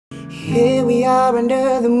Here we are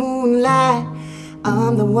under the moonlight.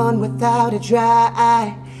 I'm the one without a dry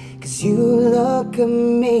eye, 'cause you look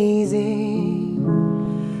amazing.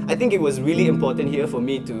 I think it was really important here for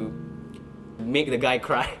me to make the guy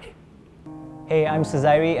cry. Hey, I'm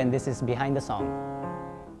Sezairi and this is Behind the Song.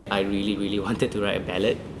 I really wanted to write a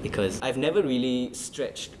ballad because I've never really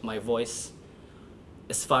stretched my voice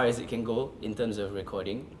as far as it can go in terms of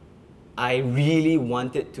recording. I really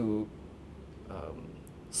wanted to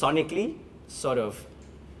sonically sort of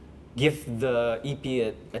give the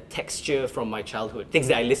EP a texture from my childhood. Things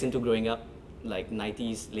that I listened to growing up, like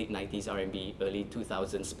 90s, late 90s R&B, early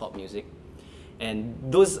 2000s pop music. And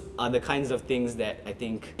those are the kinds of things that I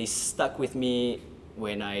think they stuck with me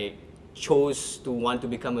when I chose to want to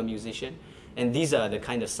become a musician. And these are the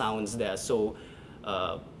kind of sounds that are so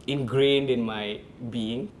ingrained in my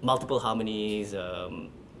being. Multiple harmonies,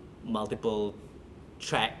 multiple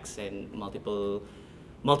tracks, and multiple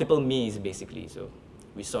me's basically. So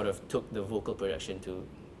we sort of took the vocal production to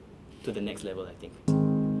the next level, I think.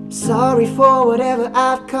 Sorry for whatever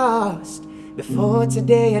I've caused. Before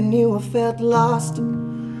today I knew I felt lost,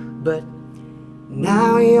 but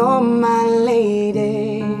now you're my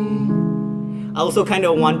lady. I also kind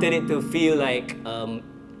of wanted it to feel like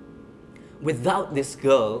without this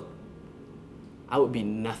girl, I would be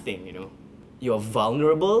nothing, you know. You're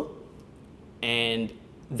vulnerable, and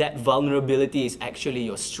that vulnerability is actually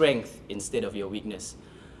your strength instead of your weakness.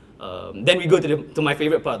 Then we go to my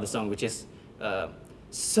favorite part of the song, which is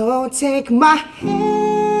so take my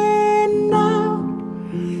hand now,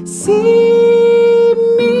 see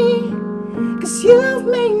me, 'cause you've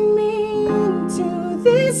made me into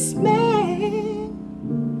this man.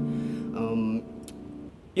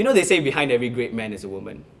 You know, they say behind every great man is a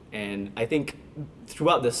woman. And I think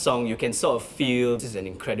throughout the song, you can sort of feel this is an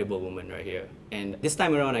incredible woman right here. And this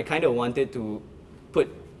time around, I kind of wanted to put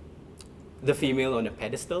the female on a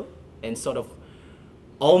pedestal and sort of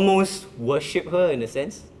almost worship her in a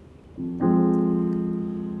sense.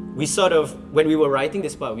 We sort of, when we were writing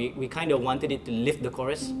this part, we kind of wanted it to lift the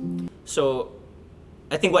chorus. So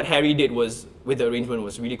I think what Harry did was, with the arrangement,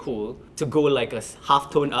 was really cool, to go like a half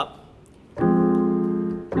tone up.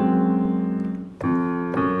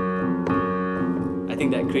 I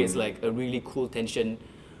think that creates like a really cool tension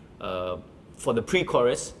for the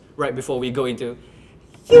pre-chorus right before we go into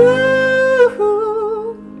you,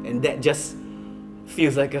 and that just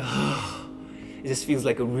feels like it just feels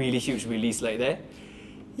like a really huge release like that.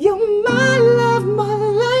 You're my love, my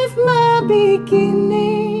life, my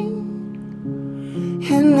beginning,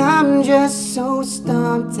 and I'm just so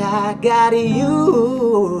stumped I got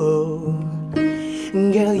you.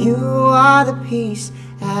 Girl, you are the piece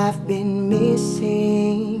I've been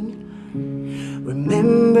missing.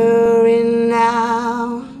 Remembering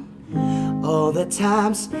now all the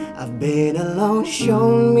times I've been alone,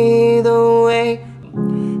 shown me the way,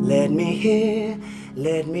 led me here,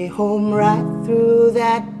 led me home, right through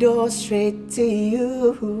that door, straight to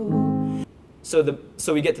you. So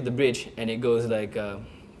we get to the bridge and it goes like I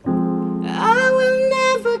will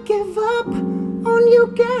never give up on you,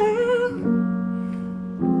 girl.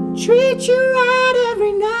 Treat you right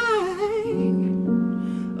every night.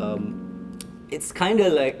 It's kind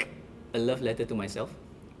of like a love letter to myself,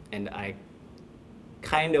 and I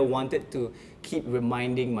kind of wanted to keep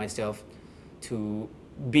reminding myself to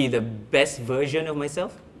be the best version of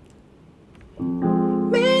myself.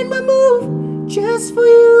 Made my move just for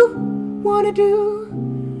you. Wanna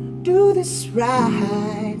do this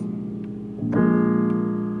right.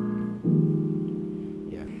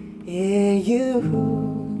 Yeah, you're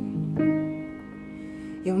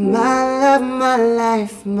my love, my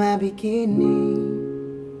life, my beginning,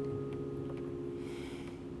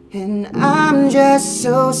 and I'm just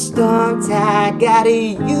so stumped I got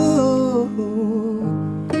you.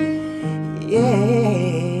 Yeah,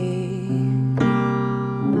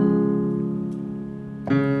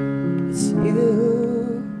 it's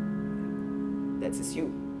you. That's just you.